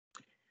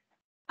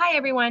Hi,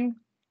 everyone.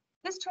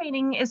 This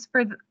training is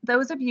for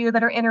those of you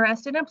that are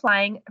interested in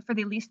applying for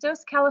the Listos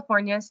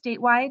California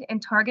statewide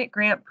and target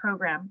grant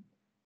program.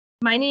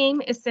 My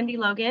name is Cindy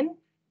Logan.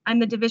 I'm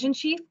the division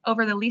chief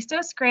over the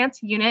Listos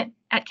grants unit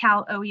at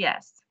Cal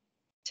OES.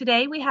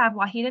 Today we have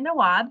Wahida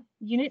Nawab,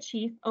 unit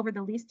chief over the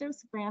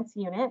Listos grants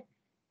unit,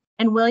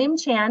 and William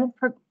Chan,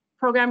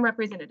 program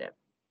representative.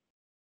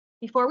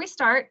 Before we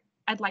start,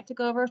 I'd like to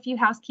go over a few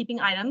housekeeping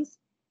items.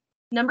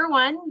 Number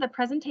one, the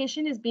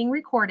presentation is being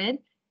recorded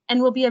and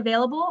will be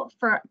available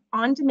for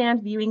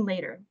on-demand viewing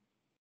later.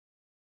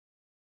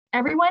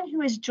 Everyone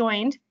who is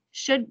joined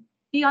should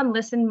be on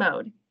listen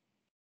mode.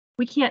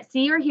 We can't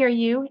see or hear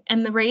you,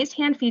 and the raised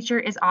hand feature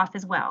is off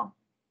as well.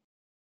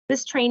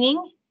 This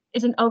training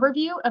is an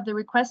overview of the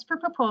request for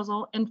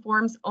proposal and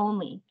forms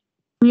only.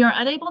 We are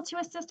unable to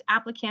assist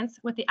applicants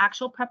with the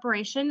actual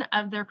preparation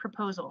of their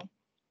proposal.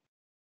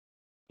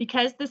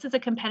 Because this is a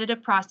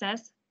competitive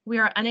process, we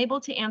are unable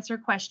to answer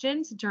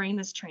questions during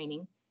this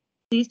training.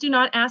 Please do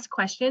not ask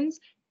questions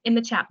in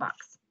the chat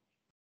box.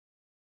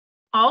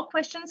 All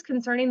questions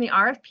concerning the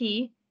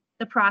RFP,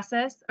 the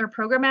process, or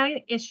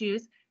programmatic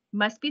issues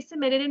must be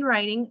submitted in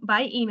writing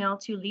by email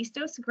to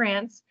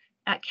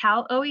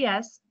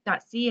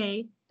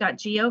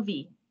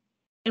listosgrants@caloes.ca.gov.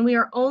 And we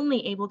are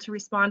only able to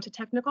respond to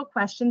technical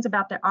questions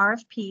about the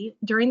RFP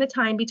during the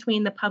time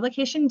between the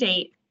publication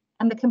date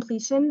and the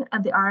completion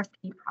of the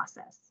RFP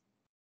process.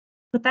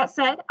 With that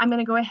said, I'm going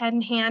to go ahead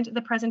and hand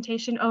the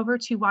presentation over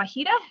to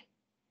Wahida.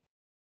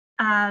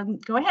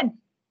 Go ahead.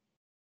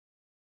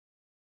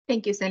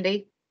 Thank you,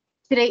 Cindy.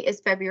 Today is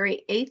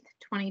February 8th,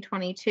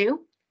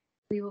 2022.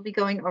 We will be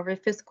going over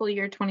fiscal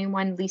year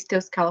 21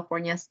 Listos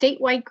California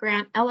statewide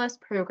grant LS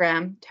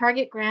program,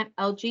 target grant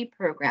LG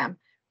program,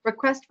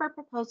 request for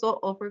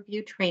proposal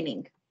overview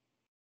training.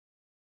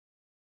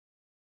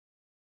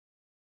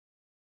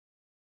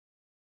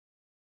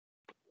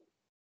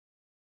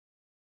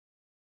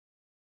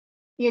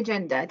 The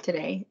agenda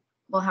today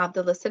will have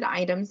the listed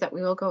items that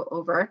we will go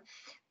over: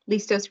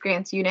 Listos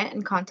grants unit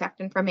and contact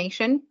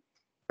information,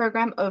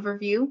 program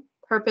overview,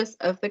 purpose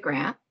of the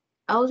grant,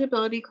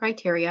 eligibility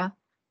criteria,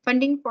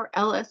 funding for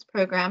LS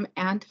program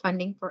and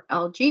funding for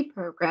LG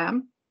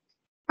program,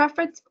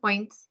 preference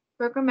points,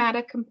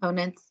 programmatic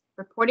components,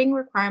 reporting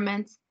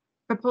requirements,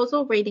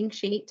 proposal rating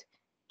sheet,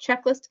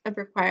 checklist of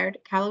required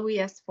Cal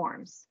OES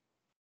forms.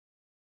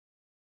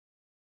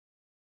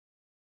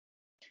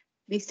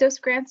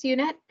 Listos grants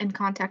unit and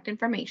contact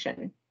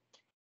information.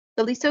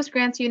 The Listos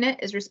grants unit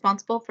is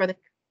responsible for the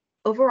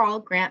overall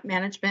grant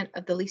management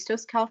of the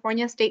Listos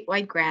California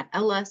statewide grant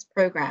LS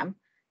program,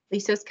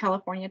 Listos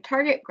California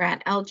target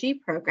grant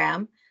LG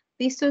program,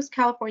 Listos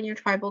California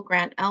tribal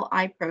grant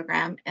LI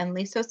program, and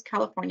Listos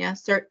California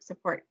CERT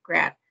support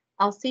grant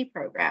LC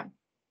program.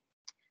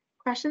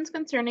 Questions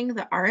concerning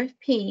the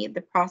RFP,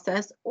 the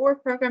process, or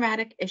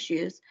programmatic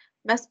issues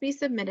must be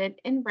submitted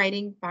in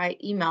writing by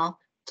email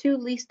to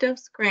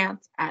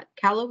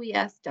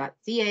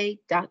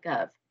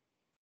listosgrants@caloes.ca.gov.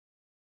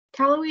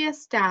 Cal OES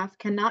staff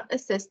cannot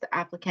assist the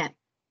applicant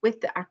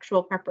with the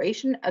actual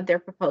preparation of their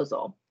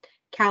proposal.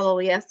 Cal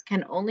OES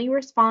can only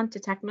respond to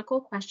technical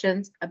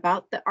questions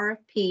about the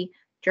RFP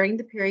during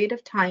the period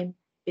of time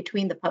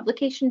between the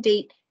publication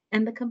date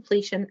and the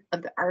completion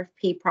of the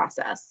RFP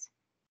process.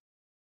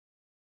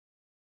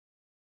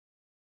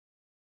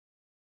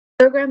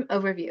 Program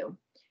overview.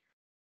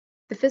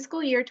 The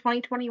fiscal year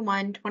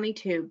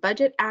 2021-22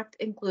 Budget Act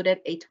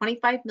included a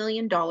 $25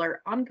 million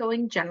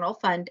ongoing general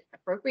fund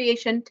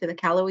appropriation to the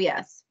Cal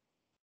OES.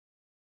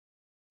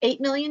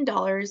 $8 million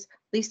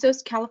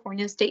Listos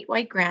California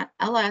statewide grant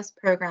LS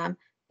program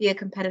via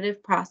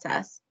competitive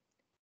process.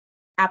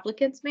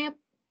 Applicants can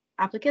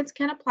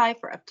apply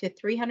for up to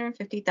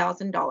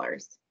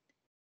 $350,000.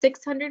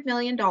 $600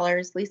 million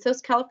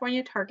Listos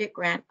California target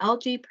grant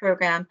LG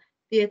program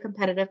via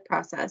competitive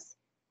process.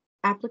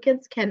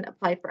 Applicants can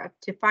apply for up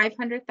to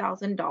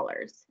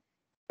 $500,000.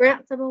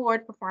 Grant sum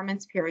award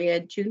performance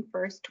period June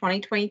 1st,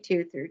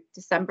 2022 through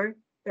December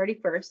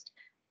 31st,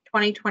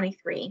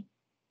 2023.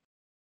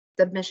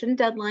 Submission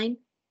deadline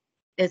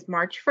is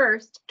March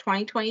 1st,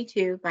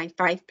 2022 by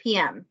 5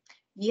 p.m.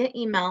 via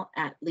email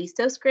at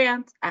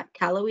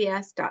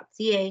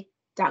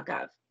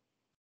listosgrants@caloes.ca.gov.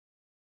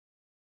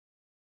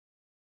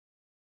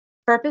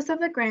 Purpose of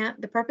the grant.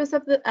 The purpose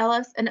of the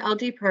LS and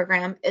LG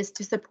program is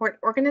to support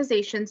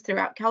organizations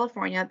throughout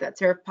California that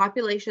serve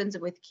populations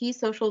with key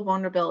social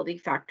vulnerability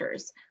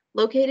factors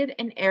located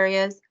in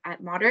areas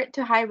at moderate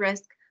to high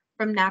risk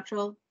from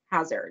natural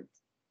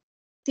hazards.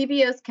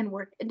 CBOs can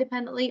work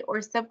independently or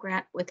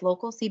subgrant with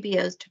local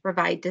CBOs to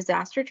provide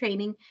disaster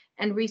training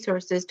and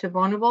resources to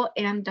vulnerable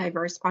and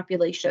diverse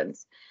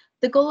populations.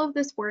 The goal of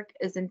this work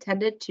is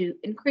intended to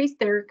increase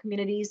their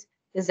community's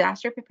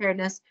disaster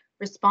preparedness,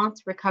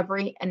 response,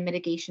 recovery, and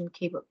mitigation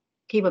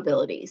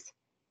capabilities.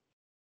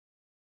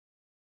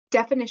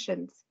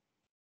 Definitions.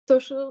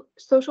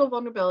 Social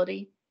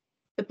vulnerability.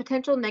 The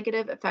potential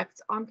negative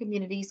effects on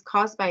communities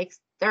caused by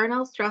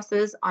external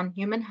stresses on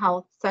human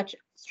health. Such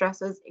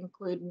stresses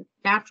include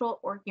natural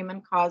or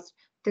human-caused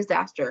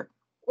disaster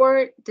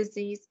or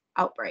disease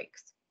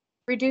outbreaks.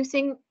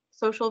 Reducing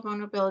social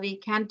vulnerability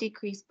can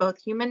decrease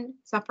both human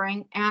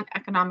suffering and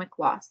economic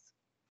loss.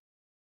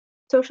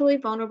 Socially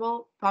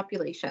vulnerable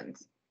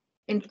populations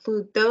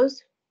include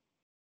those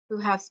who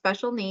have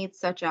special needs,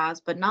 such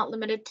as, but not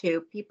limited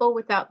to, people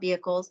without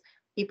vehicles,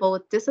 people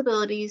with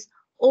disabilities,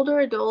 older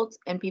adults,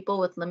 and people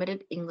with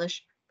limited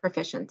English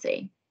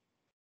proficiency.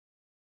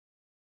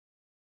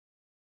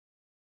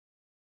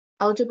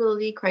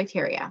 Eligibility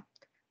criteria.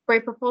 For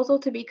a proposal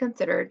to be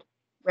considered,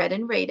 read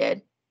and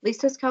rated,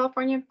 Listos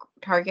California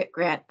Target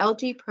Grant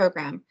LG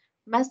program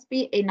must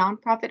be a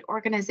nonprofit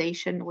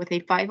organization with a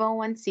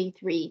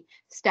 501c3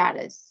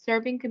 status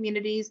serving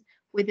communities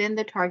within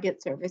the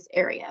target service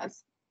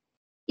areas.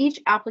 Each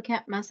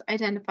applicant must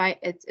identify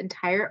its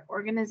entire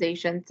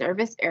organization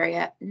service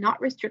area,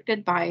 not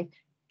restricted by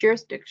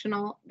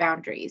jurisdictional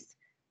boundaries.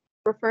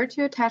 Refer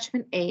to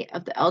Attachment A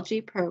of the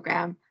LG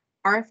program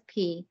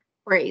RFP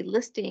for a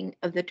listing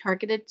of the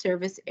targeted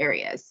service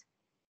areas.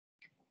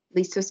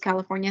 Listos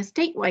California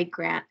Statewide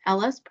Grant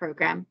LS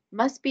program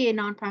must be a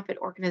nonprofit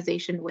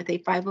organization with a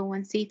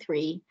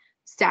 501c3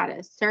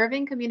 status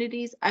serving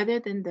communities other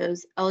than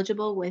those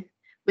eligible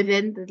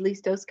within the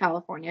Listos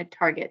California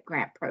Target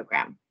Grant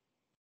Program.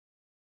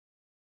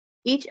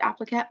 Each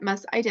applicant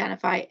must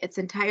identify its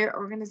entire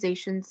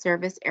organization's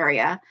service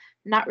area,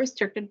 not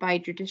restricted by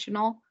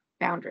traditional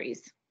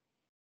boundaries.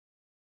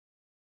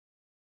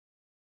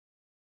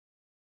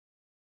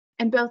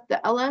 And both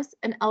the LS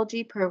and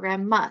LG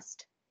program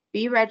must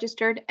be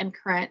registered and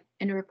current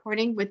in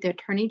reporting with the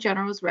Attorney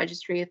General's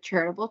Registry of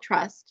Charitable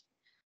Trust,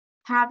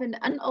 have an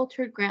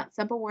unaltered grant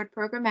subaward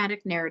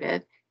programmatic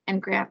narrative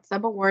and grant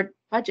subaward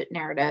budget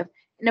narrative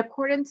in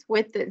accordance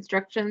with the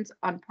instructions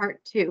on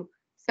Part 2,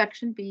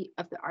 Section B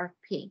of the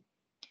RFP.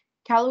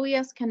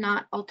 CalOES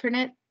cannot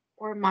alternate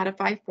or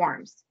modify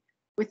forms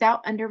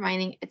without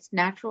undermining its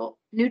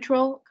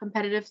neutral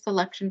competitive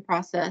selection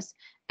process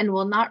and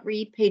will not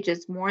read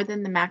pages more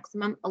than the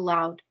maximum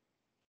allowed.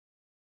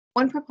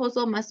 One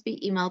proposal must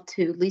be emailed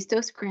to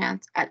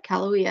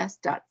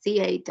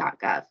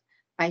listosgrants@caloes.ca.gov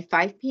by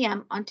 5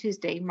 p.m. on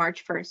Tuesday,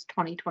 March 1st,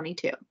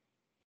 2022.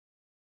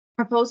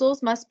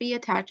 Proposals must be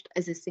attached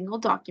as a single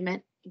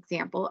document,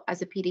 example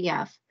as a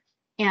PDF,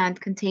 and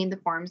contain the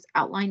forms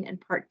outlined in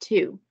Part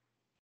 2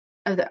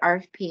 of the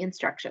RFP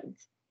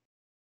instructions.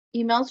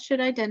 Emails should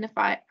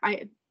identify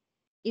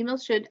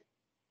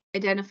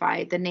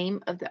the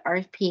name of the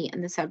RFP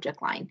in the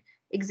subject line.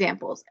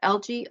 Examples: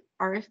 LG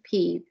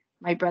RFP,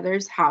 My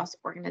Brother's House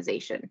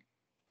Organization,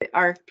 the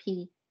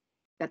RFP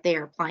that they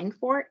are applying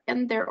for,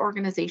 and their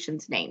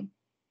organization's name.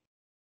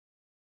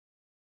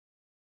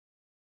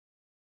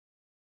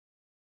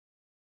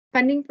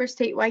 Funding for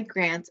statewide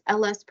grants,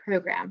 LS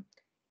program.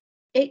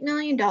 $8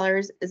 million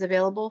is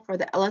available for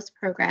the LS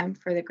program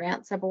for the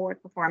grant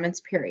subaward performance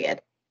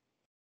period.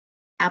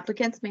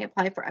 Applicants may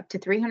apply for up to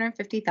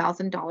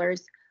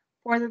 $350,000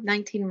 for the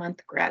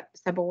 19-month grant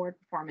subaward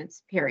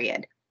performance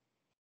period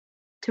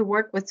to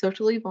work with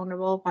socially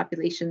vulnerable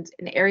populations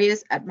in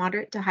areas at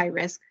moderate to high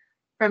risk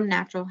from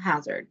natural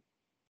hazard.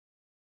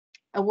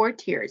 Award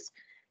tiers.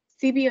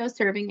 CBOs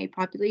serving a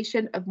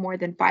population of more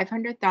than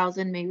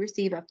 500,000 may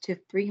receive up to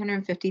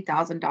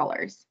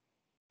 $350,000.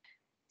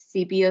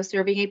 CBOs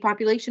serving a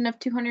population of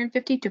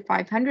 250 to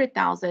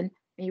 500,000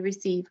 may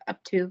receive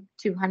up to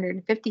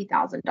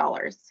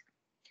 $250,000.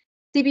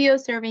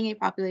 CBOs serving a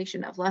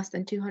population of less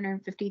than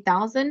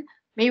 250,000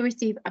 may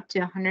receive up to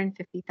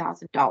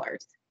 $150,000.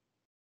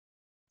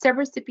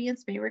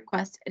 Subrecipients may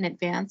request an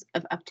advance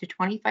of up to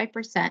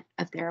 25%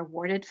 of their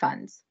awarded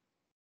funds.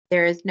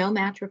 There is no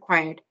match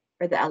required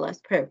for the LS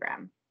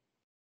program.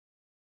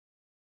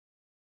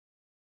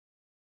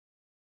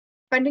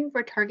 Funding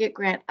for Target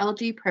Grant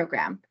LG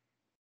program.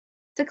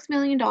 $6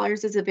 million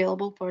is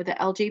available for the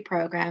LG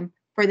program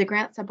for the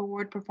grant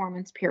subaward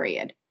performance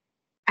period.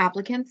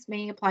 Applicants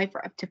may apply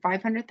for up to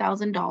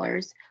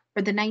 $500,000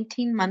 for the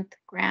 19-month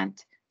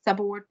grant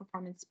subaward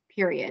performance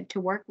period to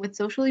work with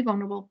socially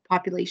vulnerable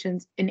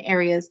populations in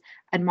areas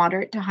at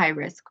moderate to high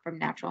risk from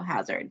natural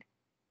hazard.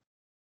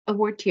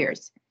 Award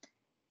tiers.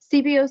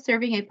 CBOs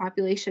serving a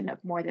population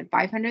of more than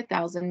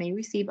 500,000 may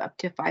receive up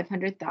to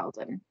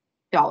 $500,000.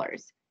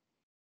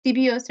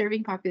 CBOs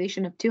serving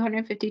population of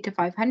 250 to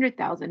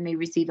 500,000 may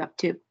receive up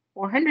to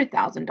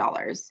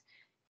 $400,000.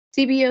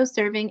 CBOs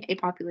serving a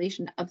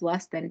population of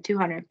less than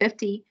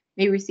 250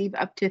 may receive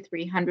up to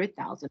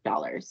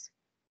 $300,000.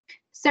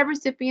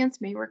 Subrecipients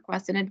may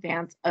request an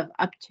advance of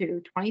up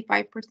to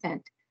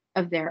 25%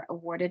 of their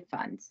awarded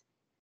funds.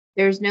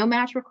 There is no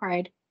match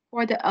required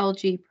for the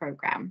LG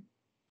program.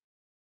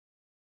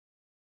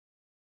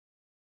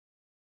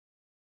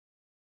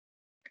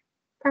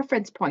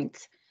 Preference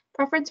points.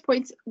 Preference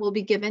points will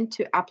be given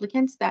to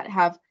applicants that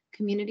have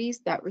communities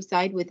that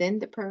reside within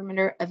the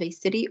perimeter of a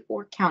city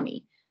or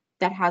county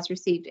that has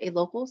received a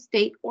local,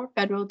 state, or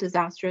federal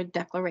disaster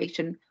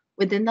declaration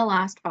within the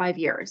last 5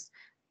 years.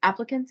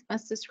 Applicants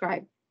must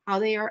describe how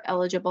they are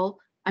eligible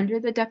under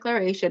the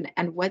declaration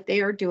and what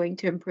they are doing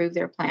to improve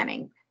their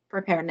planning,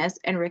 preparedness,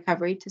 and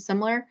recovery to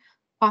similar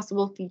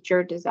possible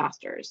future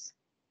disasters.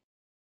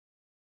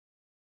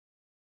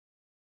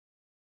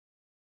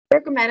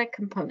 Programmatic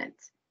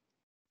components: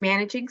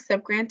 managing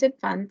subgranted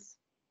funds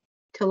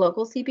to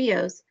local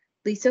CBOs,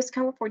 Listos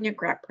California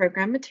grant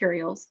program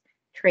materials,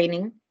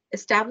 training,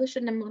 establish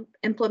and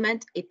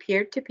implement a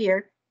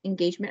peer-to-peer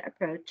engagement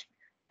approach,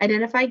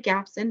 identify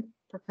gaps in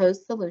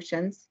proposed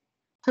solutions,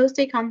 host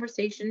a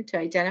conversation to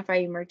identify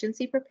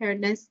emergency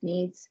preparedness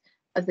needs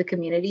of the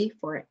community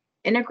for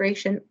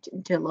integration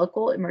into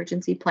local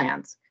emergency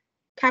plans,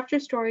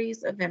 capture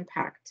stories of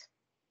impact.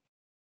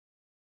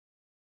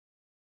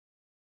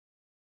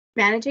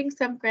 Managing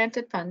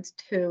subgranted funds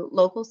to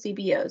local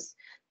CBOs.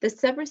 The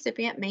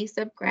subrecipient may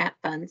subgrant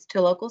funds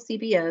to local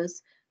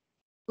CBOs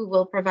who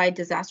will provide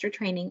disaster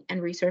training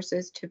and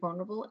resources to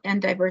vulnerable and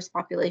diverse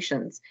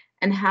populations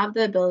and have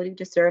the ability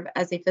to serve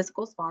as a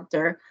fiscal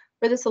sponsor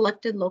for the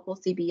selected local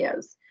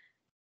CBOs.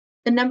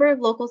 The number of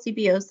local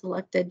CBOs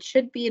selected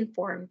should be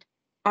informed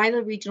by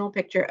the regional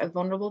picture of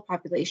vulnerable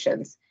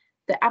populations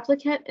the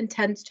applicant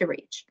intends to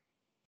reach.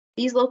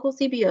 These local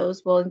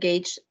CBOs will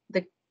engage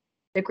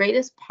the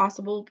greatest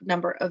possible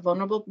number of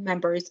vulnerable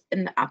members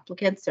in the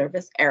applicant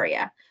service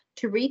area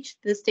to reach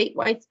the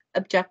statewide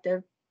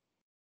objective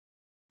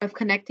of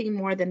connecting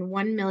more than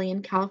 1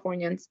 million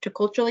Californians to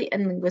culturally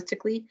and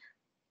linguistically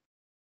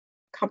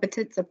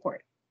competent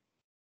support.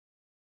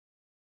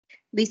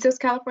 Listos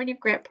California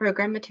grant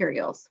program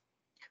materials.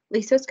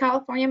 Listos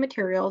California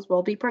materials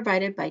will be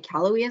provided by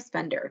CalOES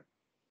vendor.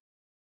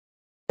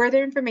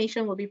 Further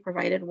information will be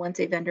provided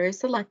once a vendor is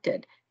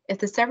selected. If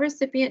the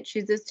subrecipient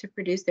chooses to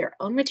produce their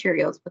own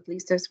materials with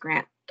Listos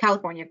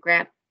California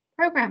grant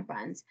program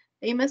funds,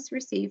 they must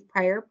receive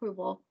prior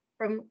approval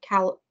from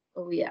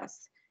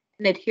CalOES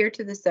and adhere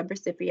to the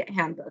subrecipient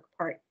handbook,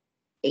 Part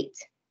 8.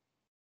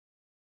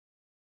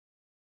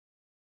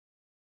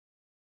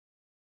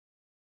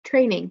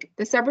 Training.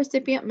 The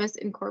subrecipient must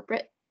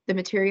incorporate the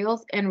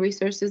materials and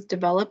resources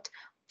developed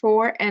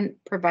for and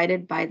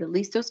provided by the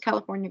Listos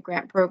California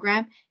grant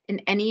program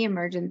in any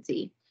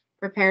emergency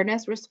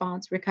preparedness,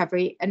 response,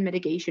 recovery, and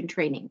mitigation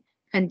training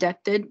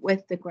conducted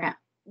with grant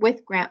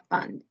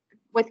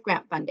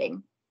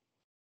funding.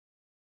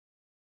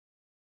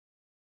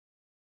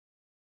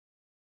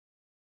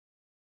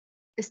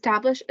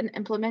 Establish and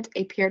implement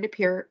a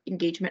peer-to-peer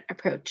engagement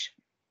approach.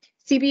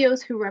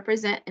 CBOs who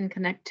represent and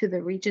connect to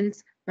the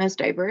region's most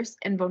diverse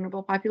and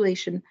vulnerable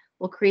population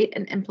will create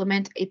and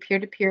implement a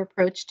peer-to-peer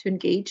approach to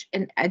engage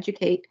and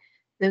educate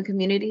the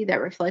community that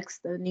reflects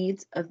the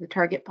needs of the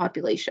target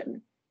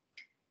population.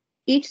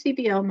 Each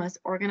CBO must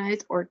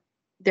organize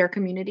their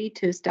community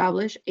to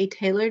establish a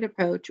tailored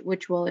approach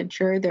which will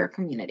ensure their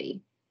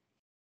community.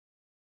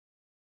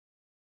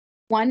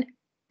 One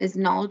is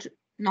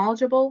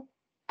knowledgeable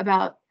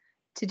about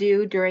what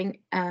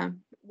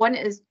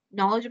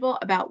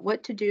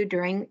to do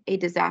during a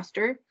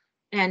disaster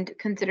and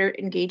consider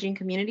engaging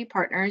community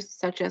partners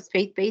such as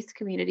faith-based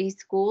communities,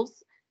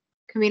 schools,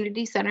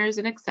 community centers,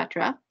 and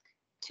etc.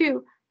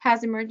 2,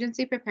 has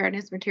emergency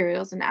preparedness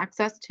materials and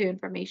access to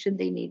information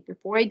they need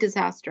before a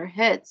disaster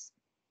hits.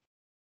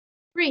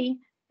 3,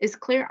 is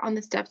clear on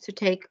the steps to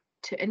take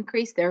to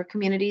increase their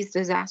community's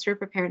disaster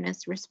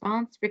preparedness,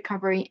 response,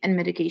 recovery, and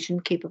mitigation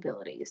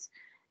capabilities,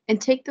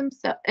 and keep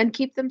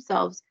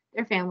themselves,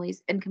 their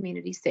families, and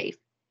community safe.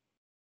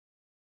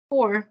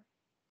 4,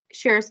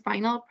 shares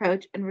final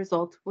approach and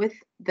results with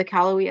the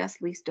CalOES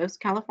Listos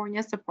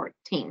California support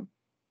team.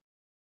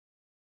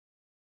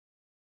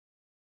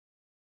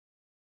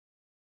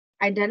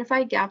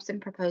 Identify gaps and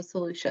propose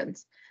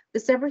solutions. The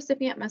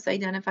subrecipient must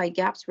identify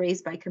gaps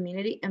raised by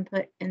community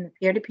input in the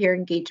peer-to-peer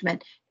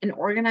engagement in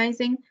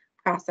organizing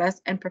process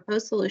and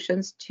propose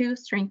solutions to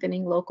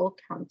strengthening local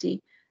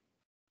county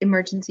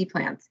emergency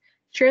plans.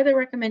 Share the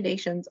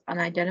recommendations on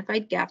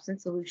identified gaps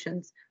and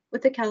solutions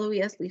with the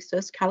CalOES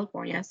Listos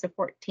California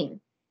support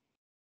team.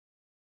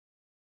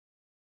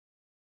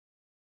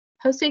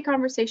 Host a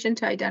conversation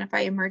to identify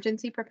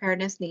emergency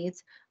preparedness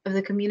needs of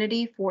the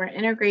community for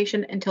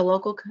integration into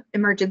local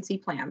emergency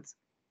plans.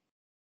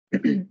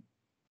 The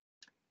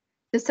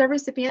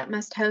subrecipient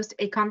must host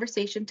a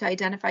conversation to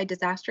identify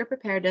disaster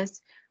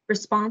preparedness,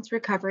 response,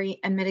 recovery,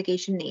 and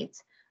mitigation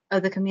needs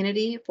of the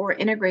community for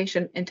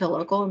integration into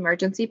local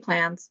emergency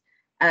plans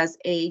as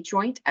a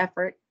joint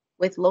effort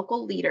with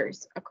local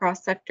leaders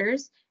across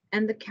sectors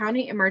and the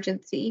county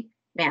emergency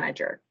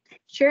manager.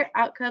 Share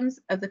outcomes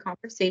of the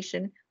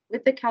conversation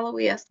with the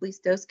CalOES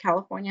Listos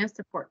California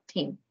support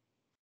team.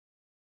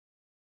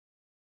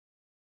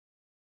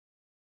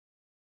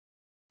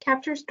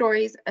 Capture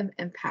stories of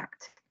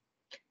impact.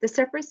 The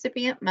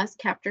subrecipient must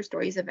capture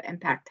stories of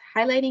impact,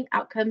 highlighting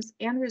outcomes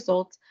and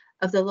results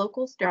of the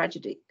local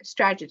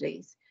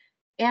strategies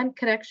and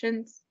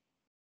connections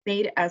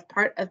made as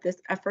part of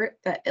this effort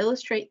that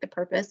illustrate the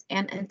purpose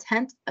and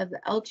intent of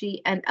the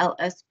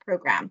LG&LS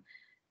program.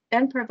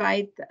 Then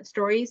provide the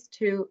stories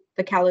to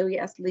the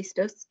CalOES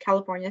Listos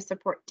California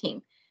support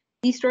team.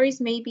 These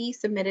stories may be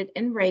submitted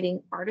in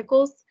writing,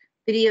 articles,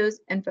 videos,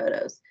 and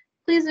photos.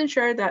 Please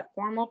ensure that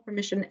formal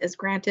permission is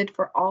granted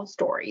for all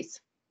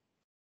stories.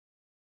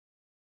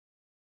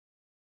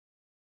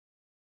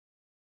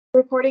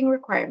 Reporting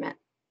requirement.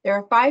 There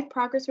are 5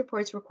 progress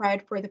reports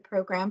required for the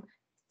program.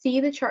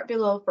 See the chart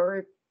below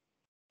for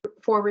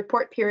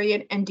report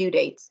period and due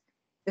dates.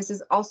 This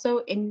is also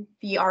in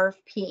the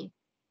RFP.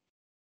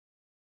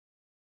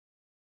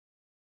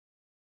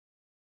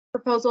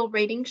 Proposal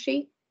rating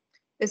sheet.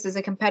 This is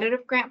a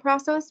competitive grant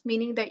process,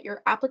 meaning that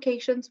your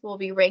applications will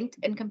be ranked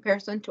in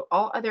comparison to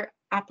all other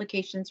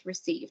applications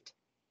received.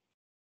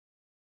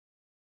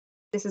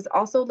 This is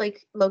also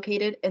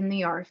located in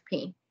the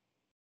RFP.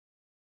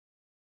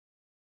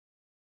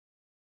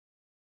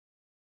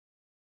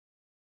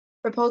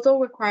 Proposal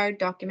required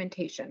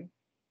documentation.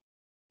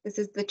 This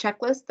is the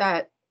checklist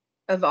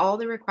of all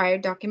the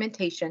required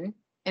documentation,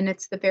 and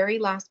it's the very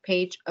last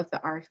page of the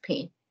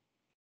RFP.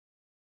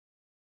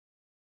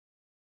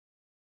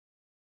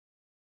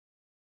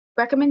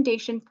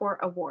 Recommendation for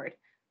award.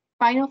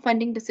 Final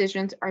funding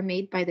decisions are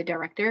made by the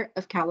Director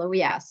of Cal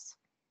OES.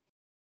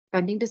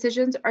 Funding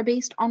decisions are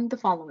based on the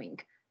following: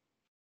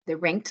 the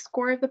ranked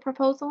score of the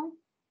proposal,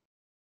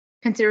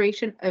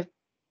 consideration of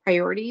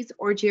priorities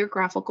or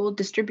geographical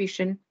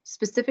distribution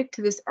specific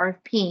to this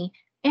RFP,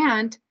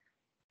 and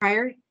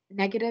prior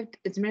negative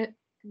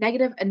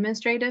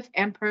administrative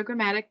and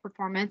programmatic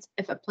performance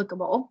if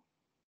applicable.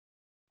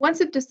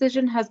 Once a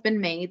decision has been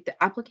made,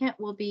 the applicant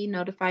will be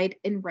notified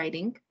in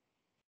writing.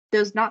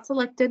 Those not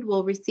selected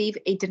will receive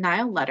a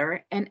denial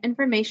letter and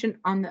information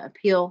on the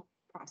appeal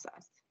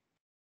process.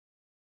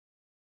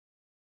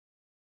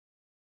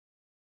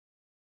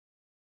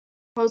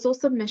 Proposal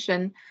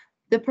submission.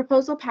 The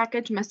proposal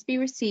package must be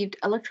received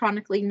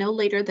electronically no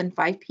later than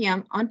 5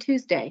 p.m. on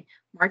Tuesday,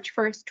 March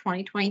 1st,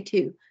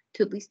 2022,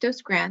 to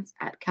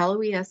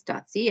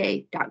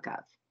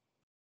listosgrants@caloes.ca.gov.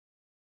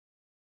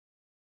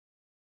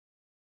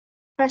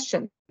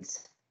 Questions.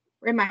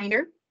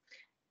 Reminder.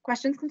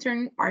 Questions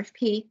concerning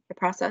RFP, the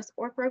process,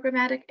 or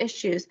programmatic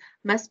issues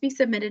must be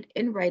submitted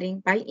in writing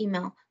by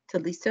email to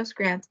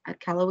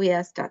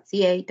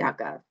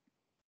listosgrants@caloes.ca.gov.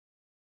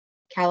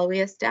 Cal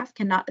OES staff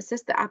cannot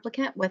assist the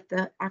applicant with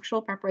the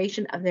actual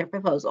preparation of their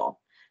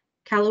proposal.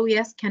 Cal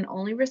OES can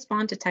only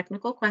respond to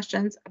technical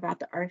questions about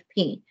the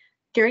RFP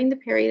during the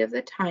period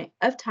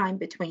of time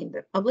between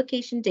the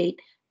publication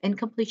date and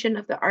completion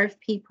of the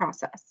RFP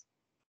process.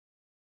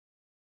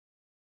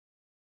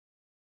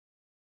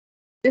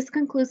 This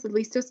concludes the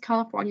Listos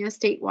California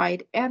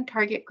statewide and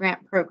target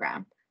grant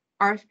program,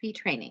 RFP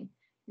training.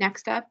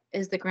 Next up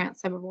is the grant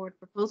subaward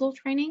proposal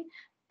training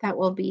that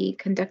will be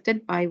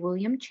conducted by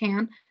William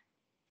Chan,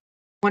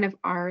 one of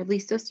our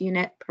Listos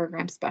unit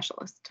program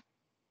specialists.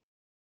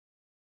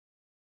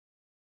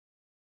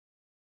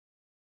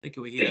 Thank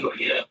you,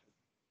 Wahida.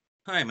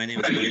 Hi, my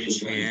name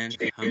is William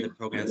Chan. I'm the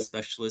program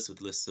specialist with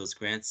Listos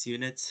Grants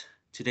Unit.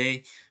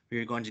 Today, we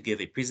are going to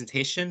give a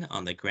presentation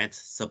on the grant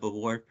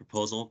subaward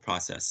proposal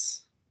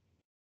process.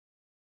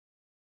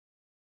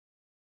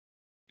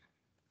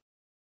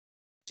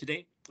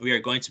 Today, we are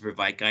going to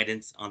provide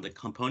guidance on the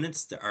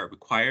components that are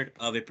required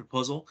of a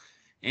proposal,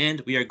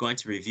 and we are going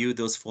to review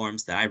those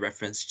forms that I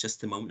referenced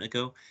just a moment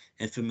ago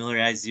and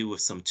familiarize you with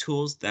some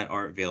tools that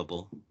are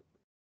available. The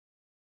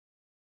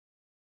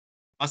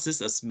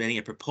process of submitting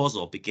a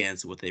proposal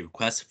begins with a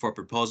request for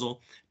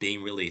proposal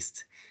being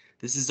released.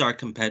 This is our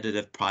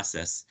competitive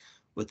process.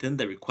 Within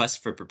the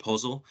request for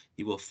proposal,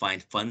 you will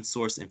find fund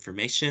source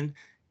information,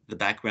 the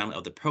background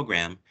of the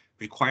program,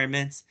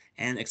 requirements,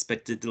 and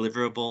expected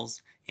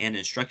deliverables, and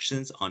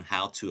instructions on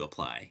how to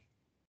apply.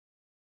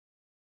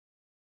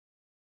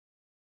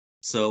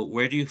 So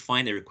where do you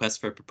find a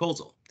request for a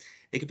proposal?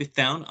 It can be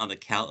found on the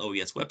Cal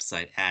OES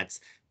website at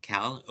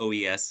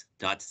caloes.ca.gov,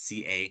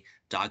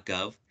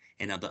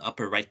 and on the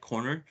upper right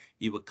corner,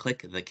 you will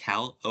click the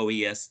Cal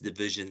OES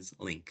Divisions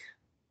link.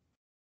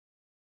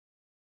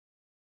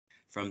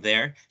 From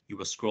there, you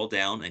will scroll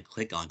down and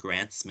click on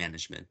Grants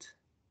Management.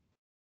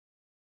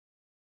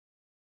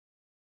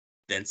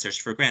 Then search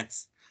for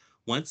grants.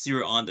 Once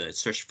you're on the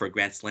Search for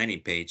Grants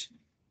landing page,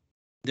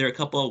 there are a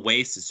couple of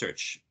ways to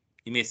search.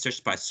 You may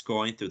search by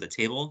scrolling through the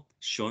table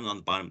shown on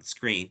the bottom of the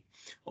screen,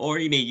 or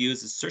you may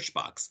use the search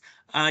box.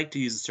 I like to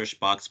use the search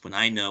box when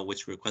I know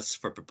which requests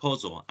for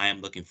proposal I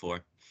am looking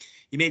for.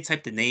 You may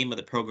type the name of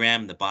the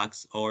program in the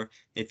box, or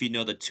if you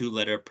know the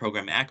 2-letter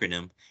program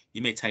acronym,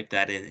 you may type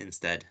that in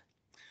instead.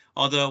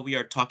 Although we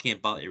are talking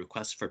about a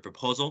request for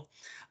proposal,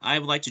 I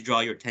would like to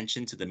draw your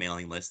attention to the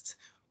mailing list.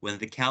 When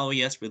the Cal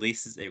OES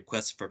releases a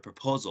request for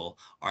proposal,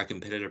 our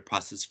competitive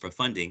process for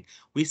funding,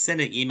 we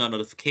send an email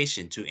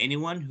notification to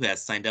anyone who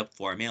has signed up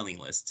for our mailing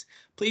list.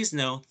 Please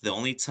know the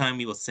only time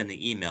we will send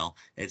an email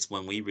is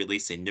when we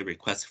release a new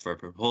request for a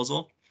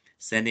proposal,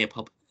 sending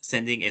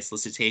a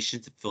solicitation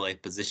to fill a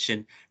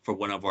position for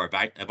one of our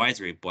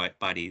advisory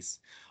bodies,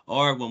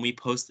 or when we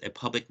post a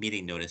public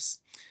meeting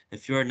notice.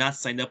 If you are not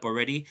signed up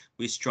already,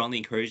 we strongly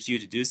encourage you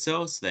to do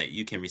so that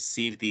you can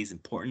receive these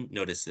important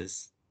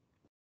notices.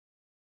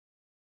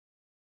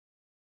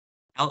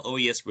 Cal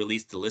OES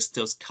released the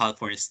Listos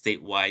California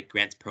Statewide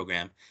Grants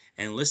Program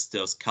and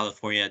Listos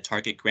California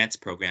Target Grants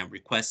Program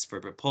requests for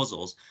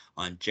proposals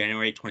on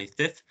January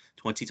 25th,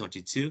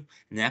 2022,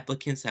 and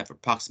applicants have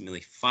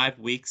approximately 5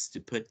 weeks to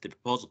put the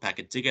proposal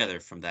packet together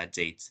from that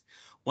date.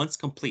 Once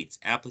complete,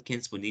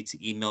 applicants will need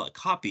to email a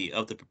copy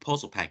of the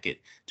proposal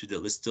packet to the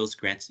Listos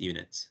grants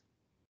unit.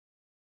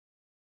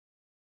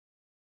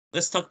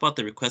 Let's talk about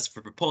the request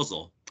for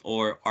proposal,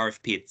 or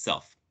RFP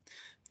itself.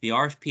 The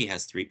RFP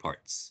has three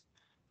parts.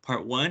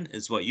 Part 1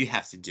 is what you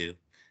have to do.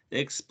 It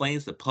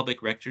explains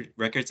the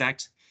Records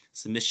Act,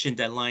 submission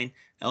deadline,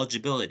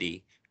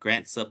 eligibility,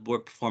 grant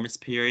subboard performance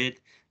period,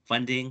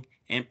 funding,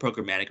 and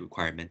programmatic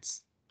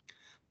requirements.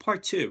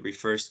 Part 2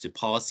 refers to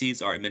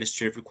policies or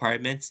administrative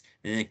requirements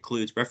and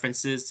includes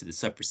references to the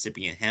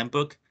subrecipient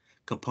handbook,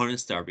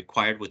 components that are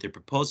required with your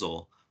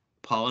proposal,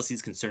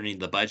 policies concerning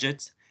the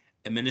budget,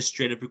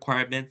 administrative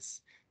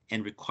requirements,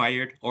 and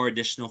required or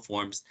additional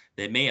forms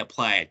that may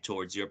apply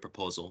towards your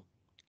proposal.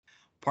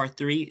 Part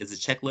 3 is a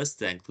checklist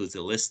that includes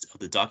a list of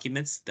the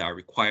documents that are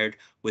required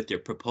with your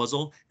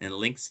proposal and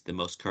links to the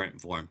most current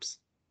forms.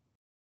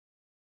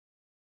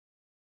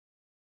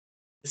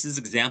 This is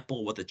an example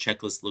of what the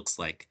checklist looks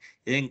like.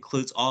 It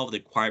includes all of the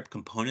required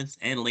components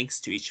and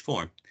links to each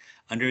form.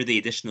 Under the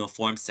additional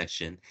forms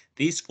section,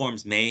 these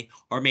forms may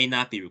or may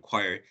not be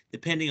required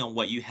depending on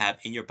what you have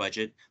in your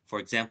budget. For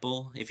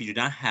example, if you do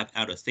not have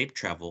out-of-state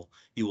travel,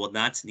 you will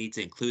not need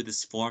to include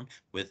this form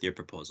with your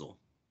proposal.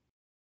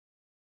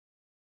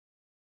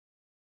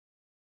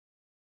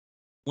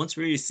 Once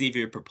we receive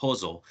your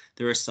proposal,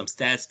 there is some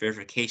status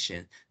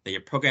verification that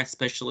your program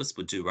specialist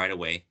will do right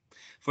away.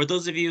 For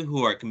those of you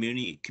who are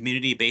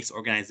community-based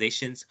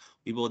organizations,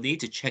 we will need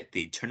to check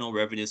the Internal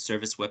Revenue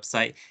Service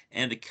website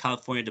and the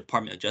California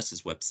Department of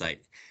Justice website.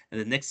 In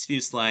the next few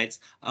slides,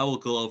 I will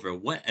go over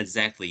what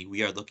exactly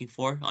we are looking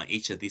for on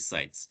each of these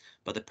sites.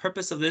 But the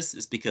purpose of this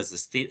is because the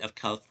state of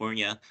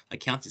California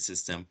accounting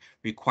system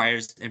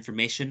requires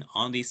information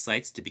on these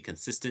sites to be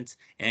consistent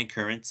and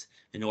current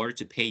in order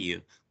to pay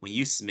you when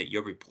you submit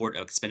your report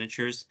of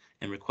expenditures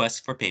and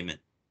request for payment.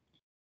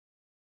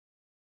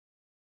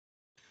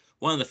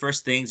 One of the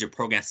first things your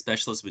program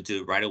specialist would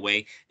do right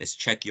away is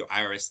check your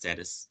IRS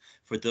status.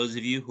 For those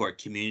of you who are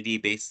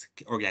community-based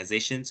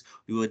organizations,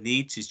 we will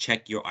need to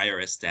check your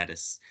IRS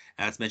status.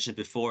 As mentioned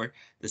before,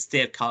 the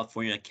state of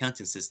California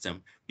accounting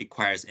system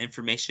requires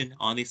information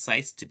on these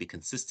sites to be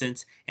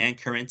consistent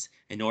and current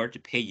in order to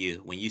pay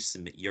you when you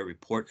submit your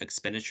report of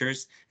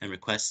expenditures and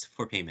request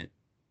for payment.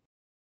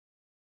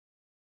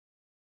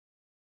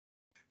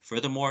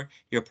 Furthermore,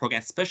 your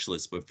program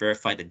specialist will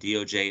verify the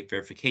DOJ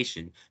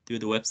verification through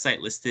the website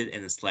listed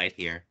in the slide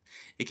here.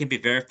 It can be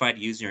verified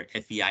using your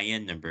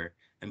FEIN number,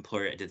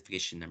 employer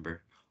identification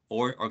number,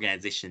 or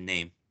organization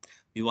name.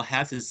 We will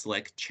have to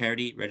select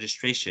charity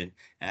registration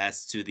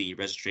as to the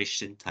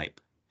registration type.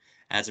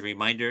 As a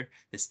reminder,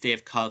 the state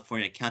of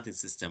California accounting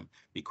system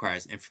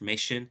requires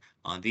information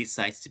on these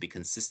sites to be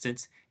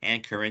consistent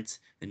and current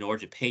in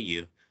order to pay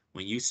you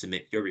when you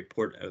submit your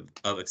report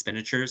of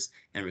expenditures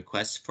and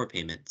request for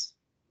payments.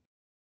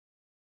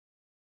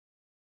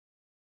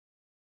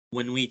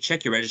 When we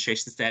check your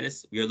registration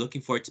status, we are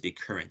looking for it to be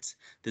current.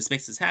 This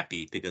makes us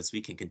happy because we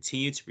can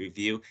continue to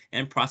review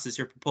and process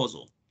your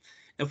proposal.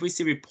 If we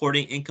see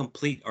reporting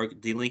incomplete or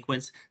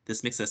delinquent,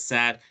 this makes us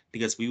sad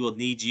because we will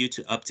need you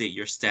to update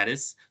your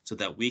status so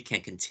that we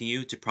can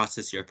continue to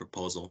process your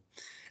proposal.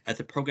 If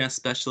the program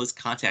specialist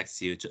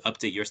contacts you to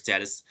update your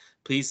status,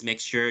 please make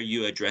sure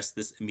you address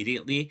this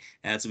immediately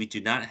as we do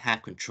not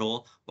have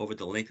control over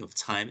the length of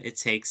time it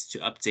takes to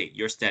update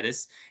your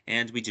status,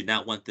 and we do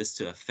not want this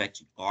to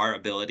affect our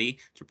ability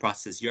to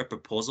process your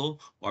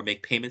proposal or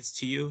make payments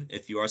to you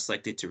if you are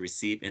selected to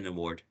receive an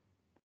award.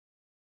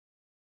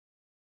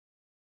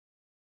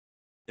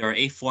 There are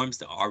 8 forms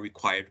that are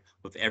required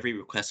with every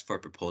request for a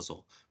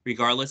proposal,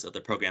 regardless of the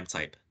program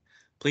type.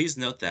 Please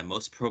note that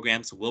most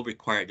programs will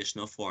require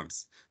additional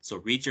forms, so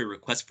read your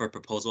request for a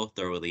proposal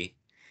thoroughly.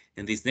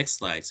 In these next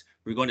slides,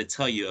 we're going to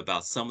tell you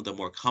about some of the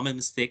more common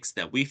mistakes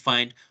that we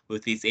find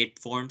with these 8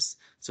 forms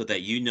so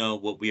that you know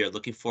what we are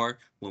looking for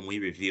when we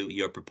review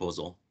your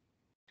proposal.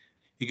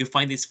 You can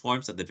find these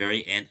forms at the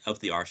very end of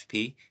the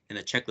RFP in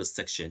the checklist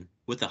section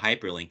with a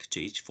hyperlink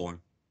to each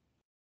form.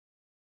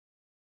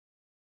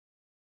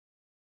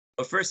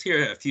 But first,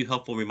 here are a few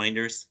helpful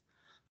reminders.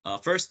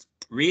 First,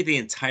 read the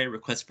entire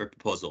request for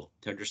proposal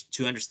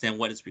to understand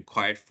what is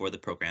required for the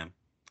program.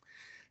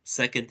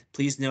 Second,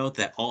 please note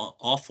that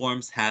all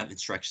forms have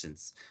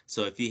instructions.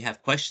 So if you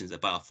have questions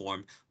about a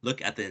form,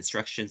 look at the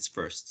instructions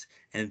first,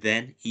 and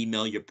then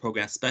email your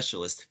program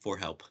specialist for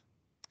help.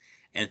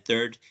 And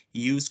third,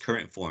 use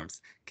current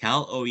forms.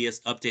 Cal OES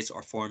updates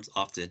our forms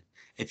often.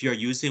 If you're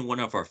using one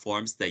of our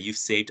forms that you've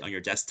saved on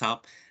your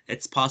desktop,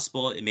 it's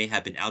possible it may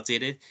have been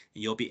outdated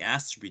and you'll be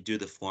asked to redo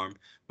the form,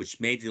 which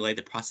may delay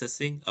the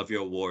processing of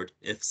your award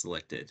if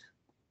selected.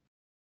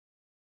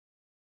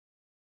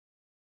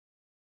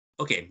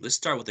 Okay, let's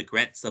start with the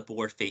grant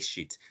subaward face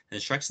sheet. The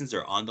instructions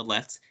are on the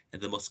left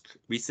and the most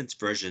recent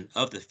version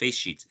of the face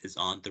sheet is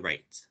on the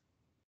right.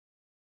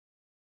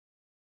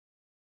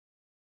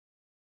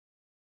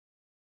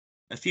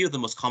 A few of the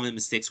most common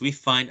mistakes we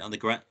find on the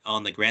grant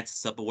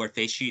subaward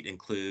face sheet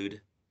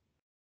include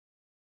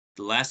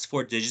The last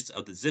 4 digits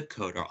of the zip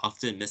code are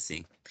often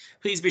missing.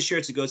 Please be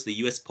sure to go to the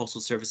U.S. Postal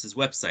Service's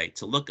website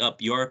to look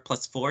up your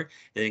 +4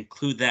 and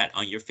include that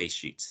on your face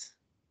sheets.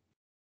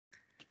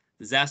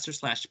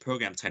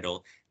 Disaster/program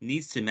title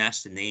needs to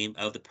match the name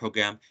of the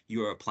program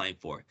you are applying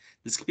for.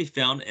 This can be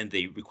found in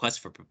the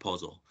request for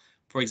proposal.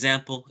 For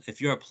example, if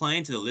you're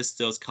applying to the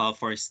Listos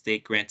California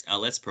State Grant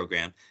LS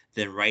program,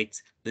 then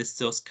write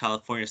Listos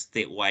California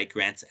Statewide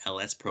Grant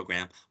LS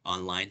program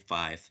on line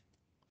 5.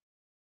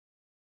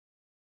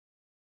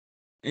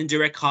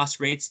 Indirect cost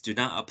rates do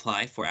not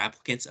apply for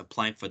applicants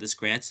applying for this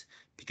grant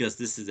because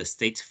this is a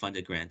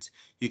state-funded grant.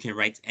 You can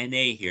write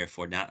NA here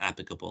for not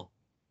applicable.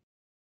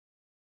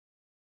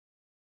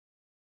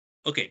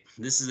 Okay,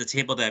 this is a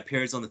table that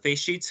appears on the face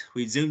sheet.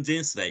 We zoomed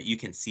in so that you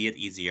can see it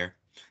easier.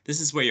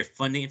 This is where your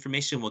funding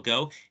information will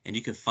go, and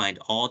you can find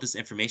all this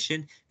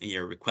information in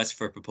your request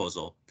for a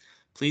proposal.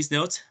 Please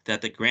note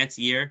that the grant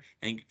year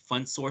and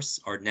fund source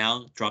are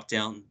now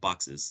drop-down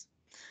boxes.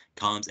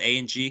 Columns A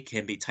and G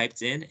can be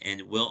typed in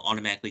and will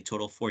automatically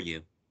total for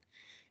you.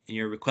 In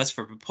your request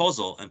for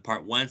proposal in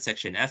Part 1,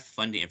 Section F,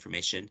 Funding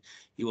Information,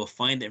 you will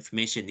find the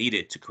information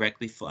needed to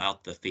correctly fill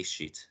out the face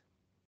sheet.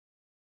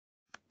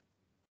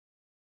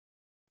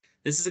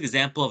 This is an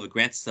example of a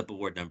grant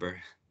subaward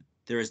number.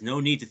 There is no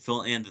need to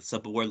fill in the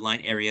subaward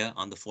line area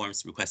on the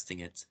forms requesting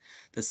it.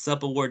 The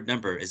subaward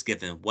number is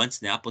given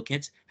once an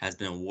applicant has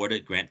been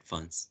awarded grant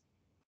funds.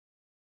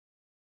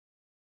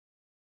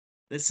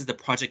 This is the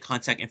project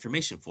contact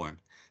information form.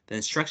 The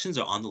instructions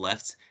are on the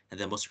left, and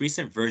the most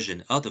recent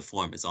version of the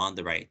form is on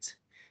the right.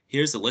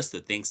 Here's a list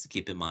of things to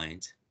keep in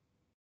mind.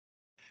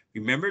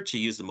 Remember to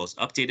use the most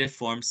updated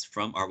forms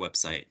from our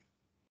website.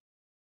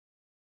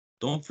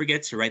 Don't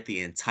forget to write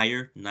the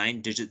entire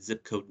 9-digit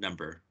zip code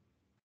number.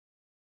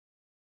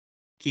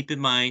 Keep in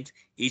mind,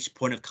 each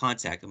point of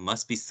contact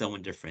must be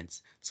someone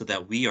different so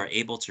that we are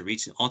able to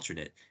reach an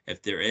alternate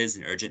if there is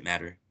an urgent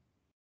matter.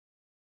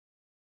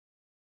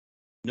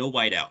 No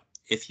whiteout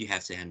if you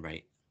have to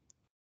handwrite.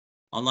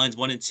 On lines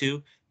 1 and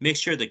 2, make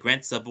sure the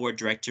grant subaward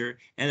director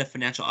and the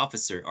financial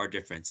officer are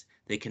different.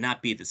 They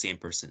cannot be the same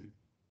person.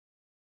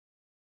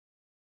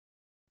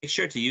 Make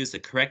sure to use the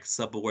correct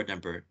subaward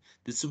number.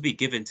 This will be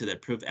given to the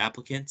approved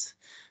applicant.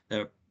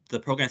 The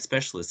program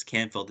specialist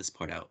can fill this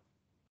part out.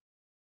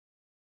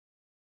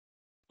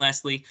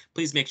 Lastly,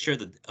 please make sure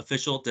the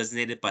official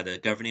designated by the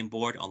governing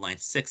board on line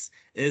 6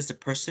 is the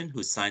person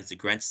who signs the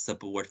grant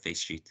subaward face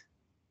sheet.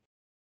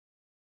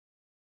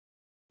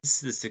 This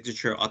is the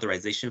signature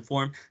authorization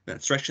form. The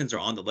instructions are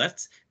on the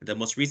left, and the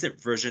most recent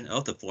version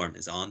of the form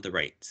is on the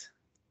right.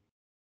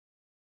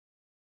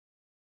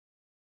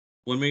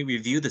 When we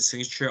review the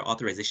signature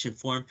authorization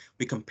form,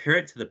 we compare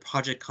it to the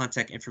project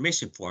contact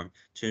information form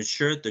to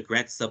ensure the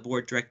grant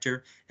subaward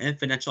director and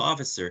financial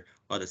officer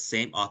are the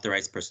same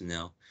authorized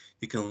personnel.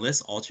 You can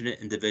list alternate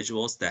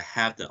individuals that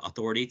have the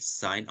authority to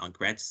sign on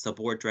grant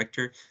subaward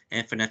director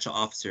and financial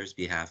officer's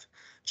behalf.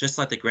 Just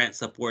like the grant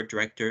subaward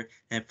director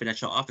and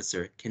financial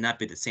officer cannot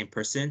be the same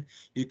person,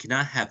 you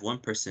cannot have one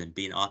person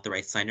be an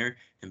authorized signer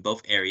in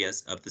both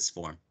areas of this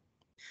form.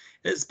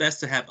 It is best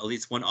to have at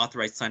least one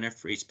authorized signer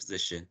for each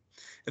position.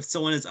 If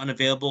someone is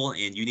unavailable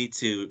and you need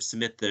to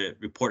submit the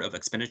report of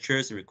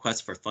expenditures and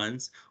request for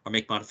funds or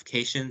make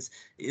modifications,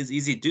 it is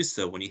easy to do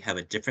so when you have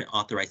a different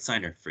authorized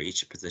signer for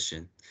each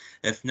position.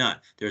 If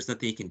not, there is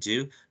nothing you can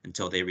do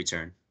until they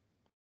return.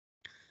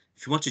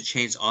 If you want to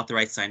change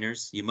authorized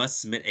signers, you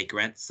must submit a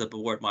grant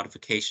subaward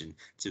modification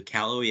to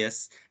Cal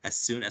OES as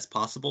soon as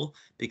possible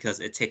because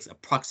it takes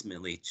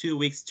approximately 2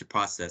 weeks to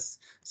process.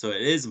 So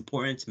it is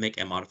important to make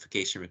a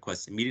modification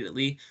request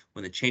immediately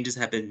when the changes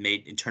have been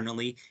made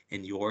internally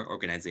in your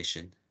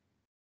organization.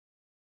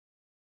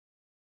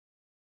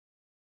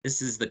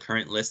 This is the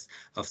current list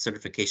of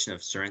certification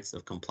of assurance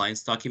of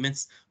compliance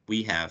documents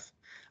we have.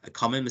 A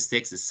common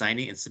mistake is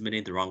signing and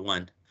submitting the wrong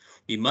one.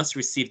 We must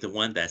receive the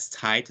one that's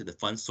tied to the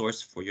fund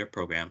source for your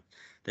program.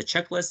 The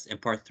checklist in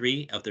Part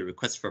 3 of the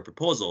request for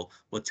proposal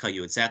will tell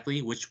you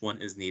exactly which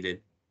one is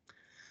needed.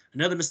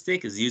 Another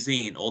mistake is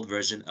using an old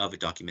version of a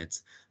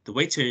document. The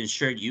way to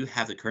ensure you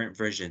have the current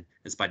version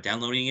is by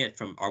downloading it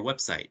from our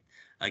website.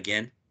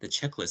 Again, the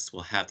checklist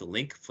will have the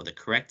link for the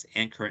correct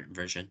and current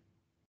version.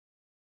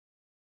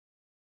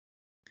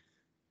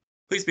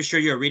 Please be sure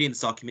you're reading this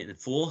document in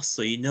full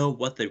so you know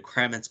what the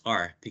requirements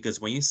are,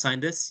 because when you sign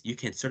this, you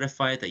can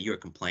certify that you are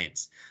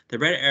compliant. The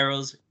red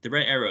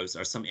arrows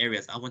are some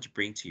areas I want to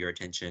bring to your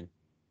attention.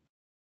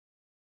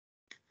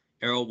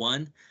 Arrow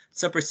 1,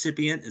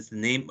 subrecipient is the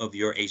name of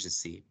your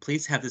agency.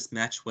 Please have this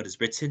match what is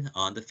written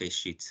on the face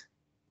sheet.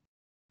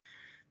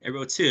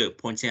 Arrow 2,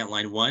 pointing at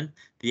line 1,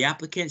 the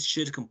applicant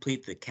should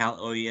complete the Cal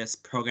OES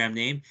program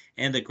name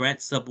and the grant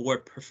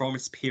subaward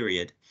performance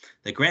period.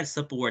 The grant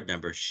subaward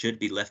number should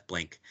be left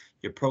blank.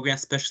 Your program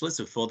specialist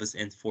will fill this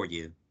in for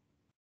you.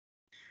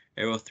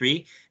 Arrow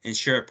 3,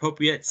 ensure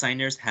appropriate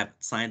signers have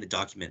signed the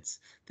documents.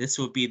 This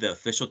will be the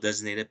official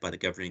designated by the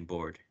governing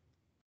board.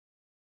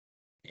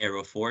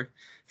 Arrow 4,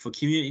 for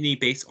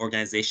community-based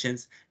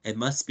organizations, it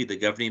must be the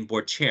governing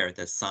board chair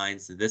that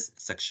signs this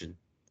section.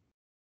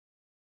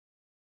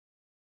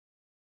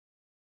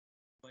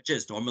 Budget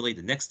is normally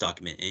the next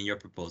document in your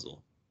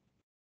proposal.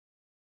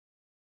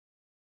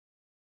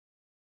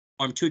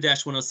 Form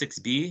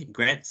 2-106B,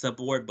 Grant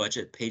Subaward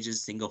Budget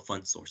Pages Single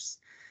Fund Source.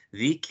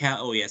 The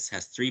CALOES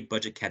has 3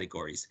 budget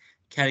categories.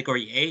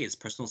 Category A is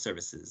personal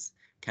services,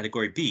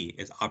 Category B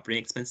is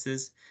operating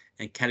expenses,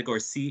 and Category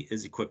C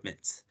is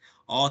equipment.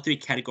 All 3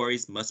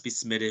 categories must be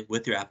submitted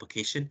with your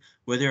application,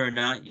 whether or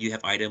not you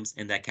have items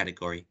in that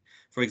category.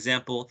 For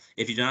example,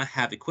 if you do not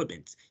have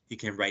equipment, you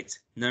can write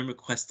none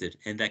requested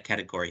in that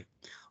category.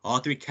 All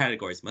 3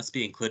 categories must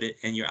be included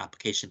in your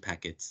application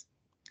packets.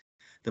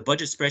 The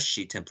budget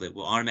spreadsheet template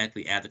will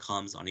automatically add the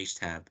columns on each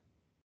tab.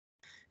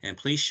 And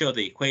please show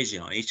the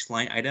equation on each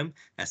line item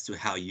as to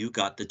how you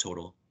got the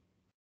total.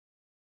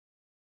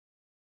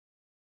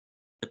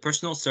 The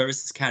personal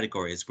services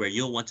category is where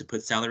you'll want to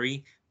put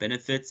salary,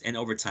 benefits, and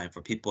overtime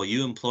for people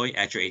you employ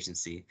at your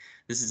agency.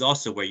 This is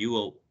also where you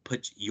will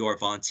put your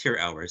volunteer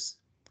hours.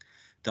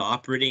 The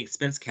operating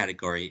expense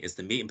category is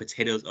the meat and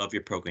potatoes of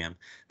your program.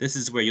 This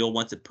is where you'll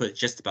want to put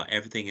just about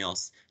everything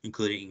else,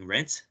 including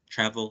rent,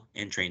 travel,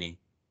 and training.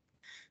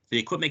 The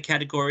equipment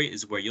category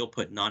is where you'll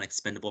put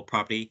non-expendable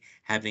property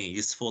having a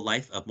useful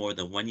life of more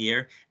than 1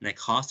 year and a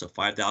cost of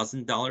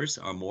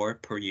 $5,000 or more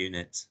per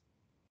unit.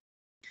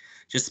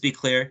 Just to be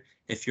clear,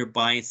 if you're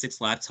buying 6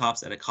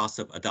 laptops at a cost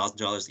of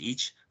 $1,000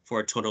 each for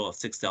a total of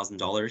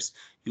 $6,000,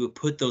 you would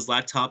put those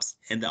laptops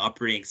in the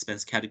operating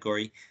expense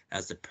category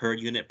as the per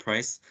unit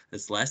price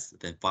is less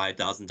than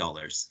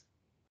 $5,000.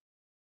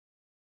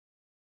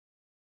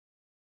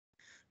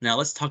 Now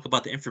let's talk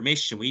about the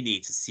information we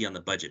need to see on the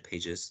budget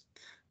pages.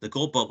 The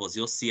gold bubbles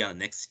you'll see on the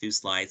next few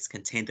slides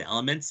contain the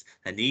elements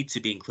that need to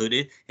be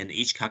included in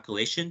each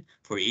calculation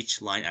for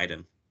each line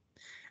item.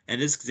 In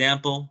this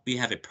example, we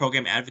have a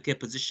program advocate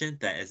position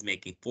that is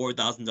making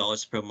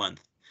 $4,000 per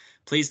month.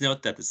 Please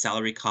note that the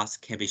salary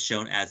cost can be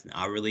shown as an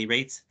hourly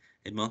rate,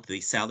 a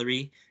monthly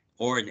salary,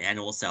 or an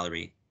annual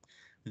salary.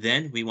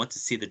 Then we want to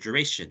see the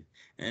duration.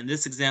 In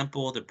this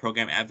example, the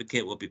program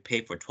advocate will be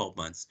paid for 12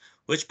 months,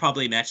 which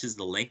probably matches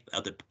the length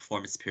of the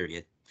performance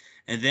period.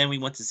 And then we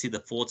want to see the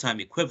full-time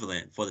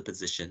equivalent for the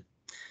position.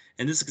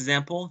 In this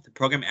example, the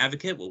program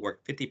advocate will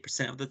work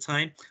 50% of the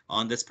time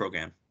on this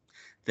program.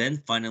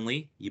 Then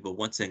finally, you will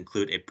want to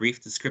include a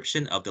brief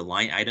description of the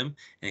line item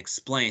and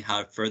explain how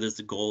it furthers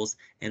the goals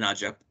and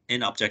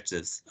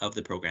objectives of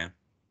the program.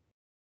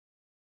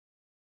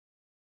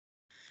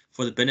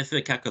 For the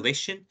benefit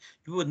calculation,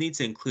 you will need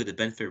to include the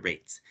benefit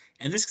rates.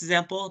 In this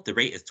example, the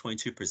rate is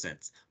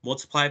 22%,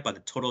 multiplied by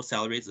the total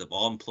salaries of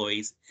all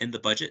employees in the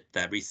budget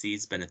that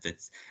receives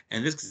benefits.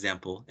 In this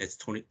example, it's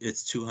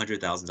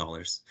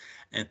 $200,000.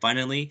 And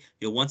finally,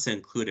 you'll want to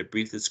include a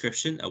brief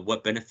description of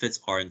what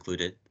benefits are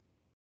included.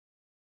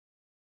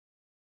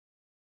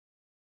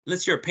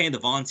 Unless you're paying the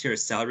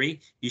volunteer's salary,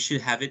 you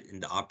should have it in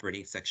the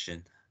operating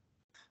section.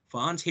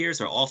 Volunteers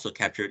are also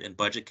captured in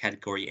budget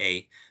category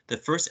A. The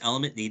first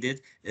element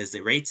needed is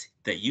the rate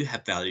that you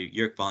have valued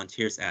your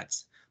volunteers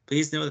at.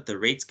 Please know that the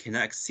rates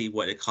cannot exceed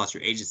what it costs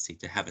your agency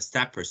to have a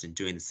staff person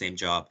doing the same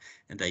job,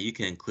 and that you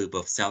can include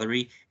both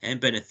salary and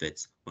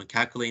benefits when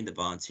calculating the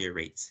volunteer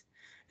rates.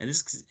 In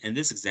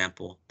this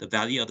example, the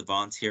value of the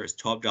volunteer is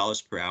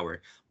 $12 per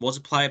hour,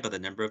 multiplied by the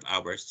number of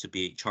hours to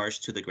be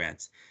charged to the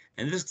grant.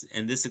 In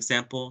this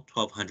example,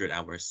 1,200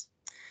 hours.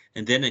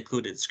 And then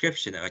include a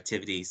description of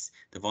activities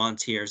the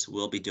volunteers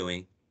will be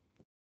doing.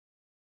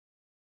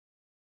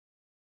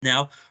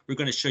 Now, we're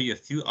going to show you a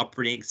few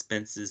operating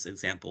expenses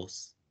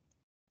examples.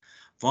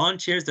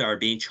 Volunteers that are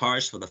being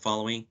charged for the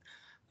following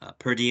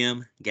per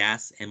diem,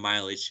 gas, and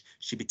mileage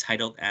should be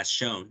titled as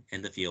shown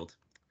in the field.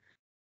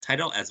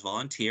 Title as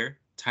volunteer,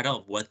 title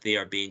of what they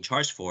are being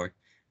charged for.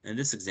 In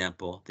this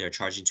example, they are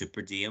charging to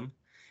per diem,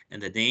 and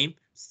the name,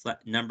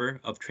 number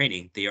of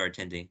training they are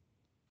attending.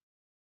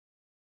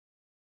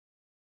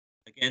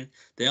 Again,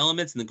 the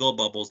elements in the gold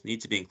bubbles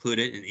need to be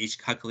included in each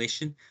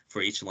calculation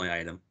for each line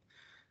item.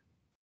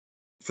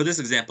 For this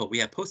example, we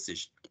have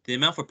postage. The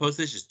amount for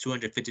postage is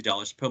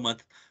 $250 per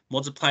month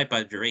multiplied by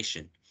the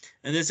duration.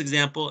 In this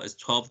example is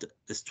 12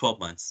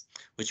 months,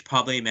 which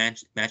probably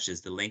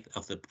matches the length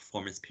of the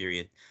performance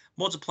period,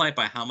 multiplied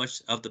by how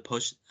much of the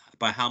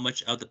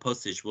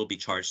postage will be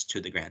charged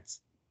to the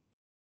grants.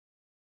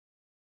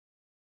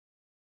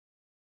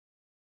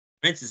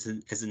 Rent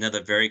is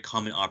another very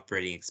common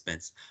operating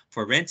expense.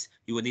 For rent,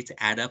 you will need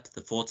to add up the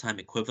full-time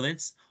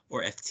equivalents,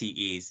 or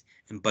FTEs,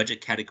 in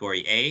budget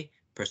category A,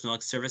 personal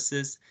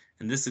services.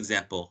 In this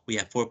example, we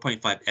have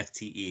 4.5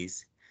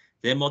 FTEs.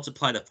 Then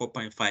multiply the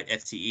 4.5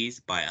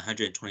 FTEs by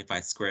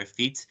 125 square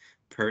feet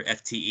per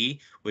FTE,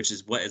 which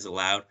is what is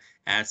allowed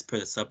as per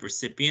the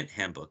subrecipient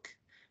handbook.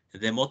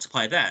 And then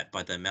multiply that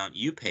by the amount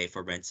you pay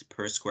for rent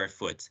per square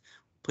foot.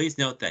 Please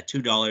note that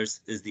 $2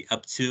 is the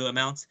up to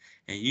amount,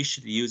 and you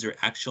should use your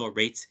actual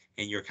rate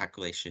in your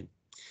calculation.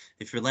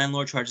 If your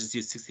landlord charges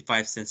you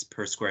 65 cents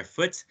per square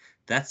foot,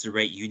 that's the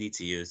rate you need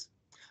to use.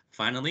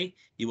 Finally,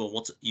 you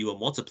will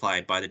multiply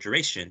by the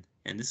duration.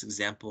 In this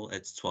example,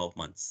 it's 12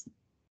 months.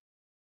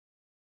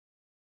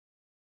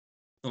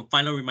 Some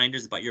final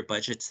reminders about your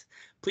budget.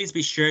 Please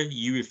be sure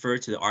you refer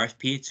to the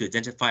RFP to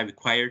identify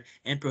required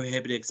and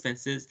prohibited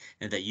expenses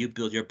and that you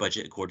build your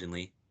budget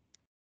accordingly.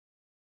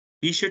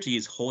 Be sure to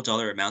use whole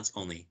dollar amounts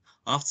only.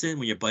 Often,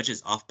 when your budget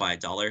is off by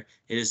 $1,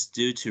 it is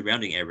due to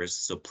rounding errors,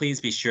 so please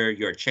be sure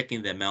you are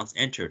checking the amounts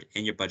entered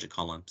in your budget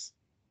columns.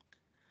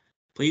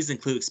 Please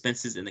include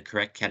expenses in the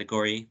correct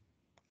category.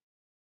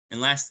 And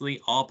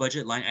lastly, all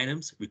budget line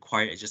items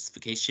require a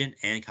justification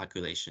and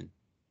calculation.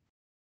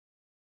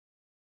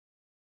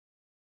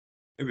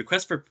 A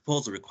request for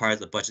proposal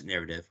requires a budget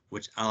narrative,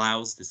 which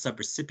allows the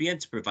subrecipient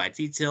to provide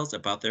details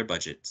about their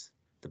budget.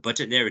 The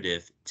budget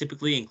narrative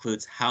typically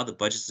includes how the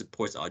budget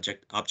supports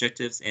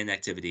objectives and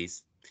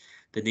activities,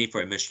 the need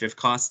for administrative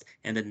costs,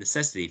 and the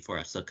necessity for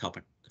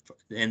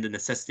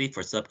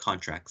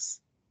subcontracts.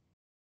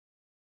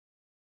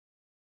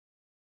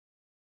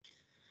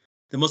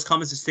 The most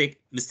common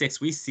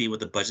mistakes we see with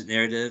the budget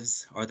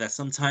narratives are that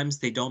sometimes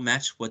they don't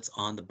match what's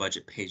on the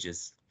budget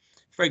pages.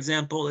 For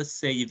example, let's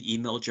say you've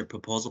emailed your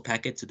proposal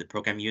packet to the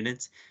program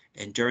unit,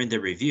 and during the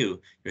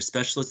review, your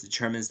specialist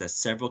determines that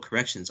several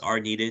corrections are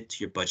needed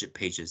to your budget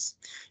pages.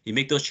 You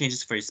make those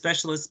changes for your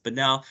specialist, but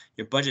now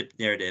your budget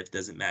narrative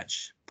doesn't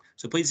match.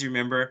 So please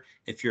remember,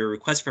 if your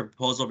request for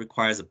proposal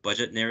requires a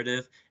budget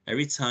narrative,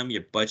 every time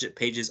your budget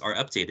pages are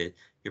updated,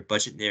 your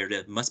budget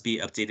narrative must be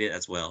updated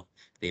as well.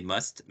 They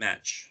must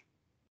match.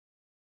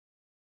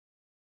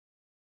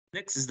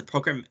 Next is the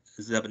programmatic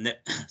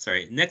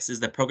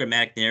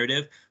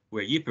narrative,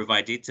 where you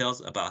provide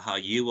details about how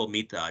you will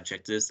meet the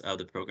objectives of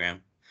the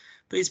program.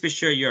 Please be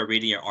sure you are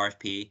reading your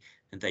RFP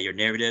and that your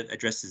narrative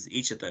addresses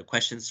each of the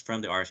questions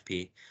from the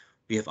RFP.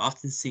 We have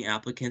often seen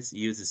applicants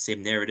use the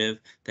same narrative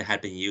that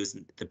had been used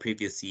the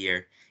previous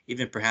year,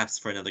 even perhaps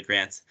for another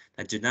grant,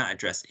 that do not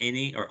address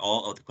any or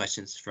all of the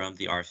questions from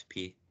the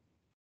RFP.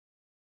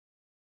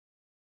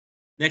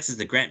 Next is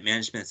the Grant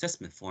Management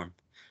Assessment Form.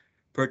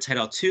 Per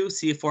Title II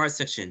CFR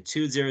Section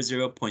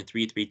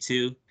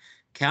 200.332,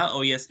 Cal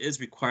OES is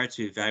required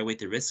to evaluate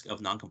the risk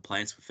of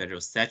noncompliance with federal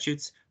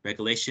statutes,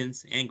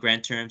 regulations, and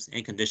grant terms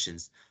and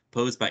conditions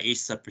posed by each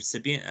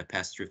subrecipient of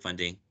pass-through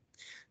funding.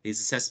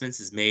 These assessments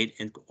is made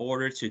in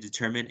order to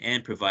determine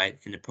and provide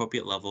an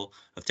appropriate level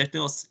of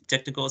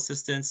technical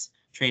assistance,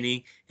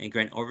 training, and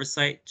grant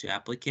oversight to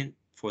applicant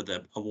for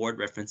the award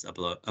reference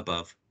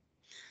above.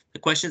 The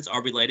questions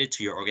are related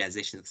to your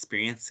organization's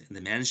experience in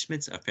the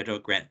management of federal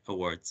grant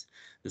awards.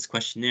 This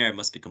questionnaire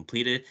must be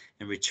completed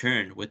and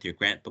returned with your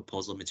grant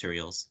proposal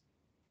materials.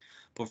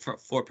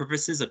 For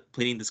purposes of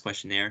completing this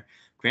questionnaire,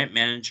 grant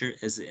manager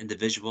is the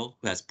individual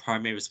who has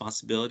primary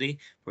responsibility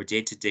for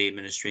day-to-day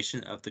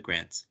administration of the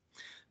grant.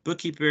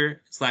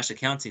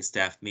 Bookkeeper/accounting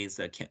staff means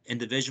the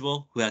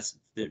individual who has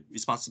the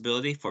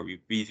responsibility for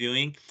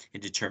reviewing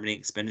and determining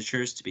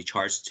expenditures to be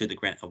charged to the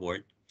grant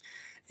award.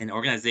 An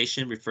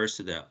organization refers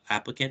to the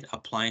applicant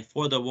applying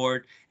for the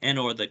award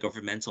and/or the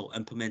governmental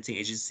implementing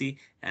agency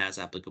as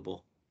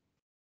applicable.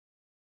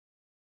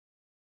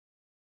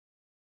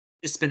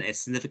 We spent a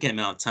significant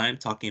amount of time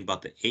talking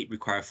about the 8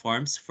 required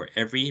forms for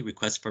every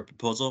request for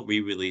proposal we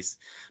release,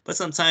 but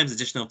sometimes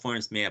additional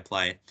forms may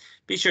apply.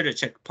 Be sure to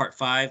check Part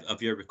 5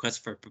 of your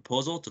request for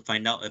proposal to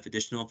find out if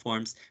additional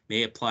forms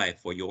may apply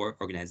for your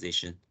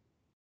organization.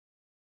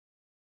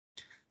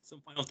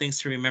 Some final things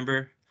to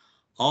remember.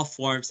 All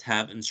forms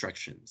have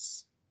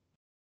instructions.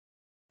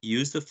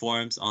 Use the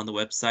forms on the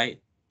website.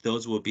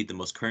 Those will be the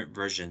most current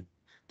version.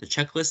 The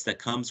checklist that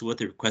comes with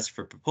the request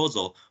for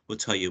proposal will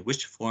tell you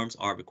which forms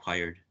are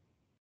required.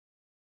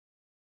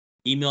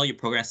 Email your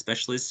program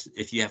specialist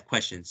if you have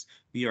questions.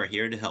 We are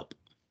here to help.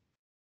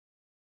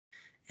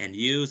 And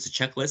use the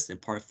checklist in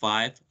Part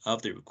 5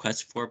 of the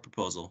request for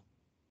proposal.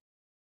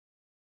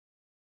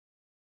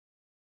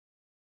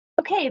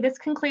 Okay, this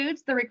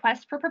concludes the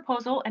request for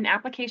proposal and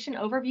application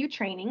overview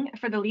training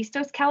for the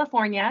Listos,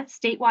 California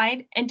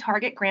statewide and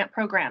target grant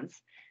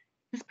programs.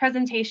 This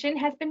presentation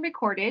has been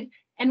recorded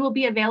and will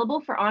be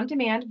available for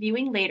on-demand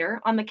viewing later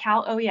on the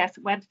Cal OES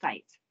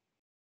website.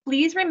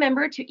 Please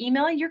remember to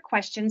email your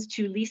questions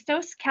to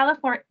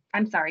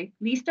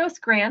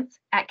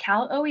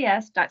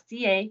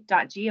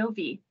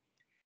listosgrants@caloes.ca.gov.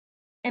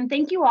 And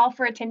thank you all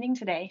for attending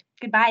today.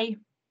 Goodbye.